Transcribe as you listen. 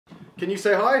Can you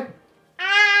say hi?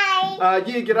 Hi!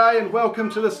 Yeah, g'day and welcome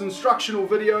to this instructional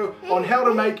video on how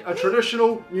to make a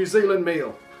traditional New Zealand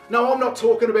meal. Now, I'm not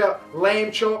talking about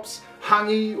lamb chops,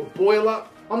 hangi or boil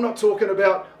up. I'm not talking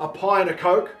about a pie and a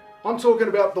Coke. I'm talking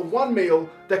about the one meal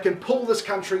that can pull this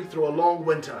country through a long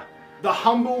winter. The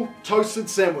humble toasted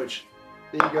sandwich.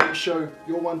 There you go, show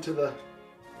your one to the...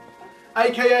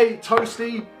 AKA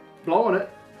toasty, blow on it,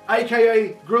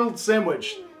 AKA grilled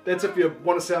sandwich. That's if you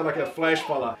want to sound like a flash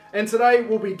fella. And today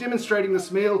we'll be demonstrating this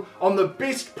meal on the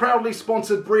best proudly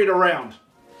sponsored bread around.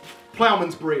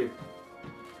 Ploughmans bread.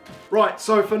 Right,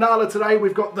 so for Nala today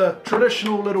we've got the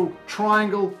traditional little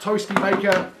triangle toasty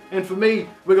maker, and for me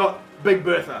we got Big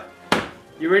Bertha.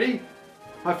 You ready?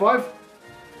 High five.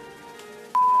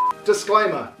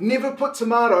 Disclaimer, never put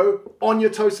tomato on your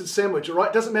toasted sandwich,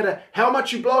 alright? Doesn't matter how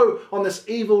much you blow on this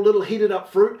evil little heated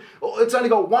up fruit, it's only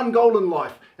got one goal in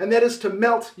life, and that is to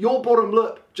melt your bottom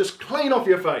lip just clean off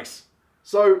your face.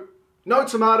 So, no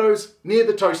tomatoes near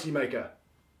the toasty maker.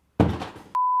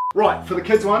 Right, for the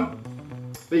kids one,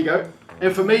 there you go.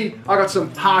 And for me, I got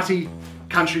some hearty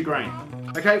country grain.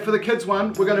 Okay, for the kids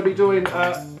one, we're going to be doing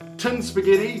tin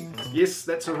spaghetti, yes,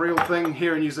 that's a real thing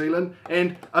here in New Zealand,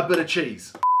 and a bit of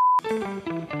cheese.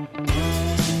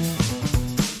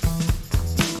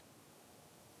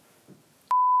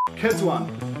 Kids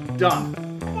one, done.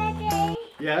 Daddy.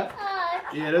 Yeah? Hot.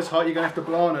 Yeah, it is hot, you're going to have to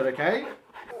blow on it, okay?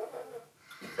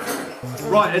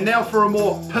 Right, and now for a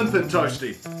more pimpin'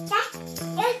 toasty.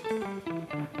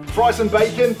 Fry some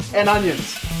bacon and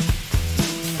onions.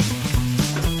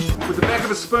 With the back of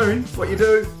a spoon, what you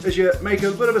do is you make a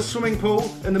bit of a swimming pool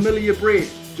in the middle of your bread.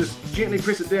 Just gently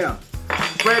press it down.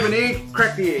 Grab an egg,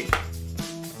 crack the egg.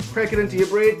 Crack it into your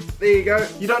bread, there you go.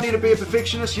 You don't need to be a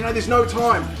perfectionist, you know, there's no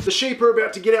time. The sheep are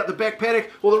about to get out the back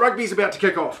paddock, or the rugby's about to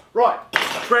kick off. Right,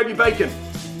 grab your bacon.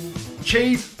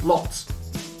 Cheese, lots.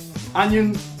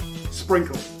 Onion,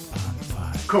 sprinkle.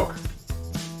 Cook.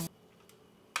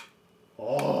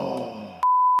 Oh.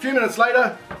 A few minutes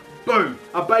later, boom,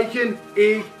 a bacon,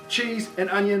 egg, cheese and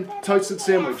onion toasted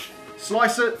sandwich.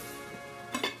 Slice it,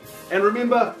 and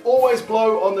remember, always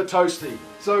blow on the toasty.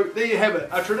 So there you have it,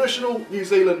 a traditional New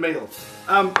Zealand meal.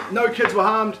 No kids were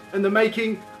harmed in the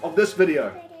making of this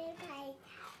video.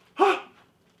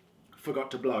 Forgot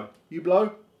to blow. You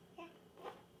blow?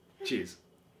 Cheers.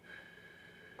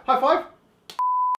 High five.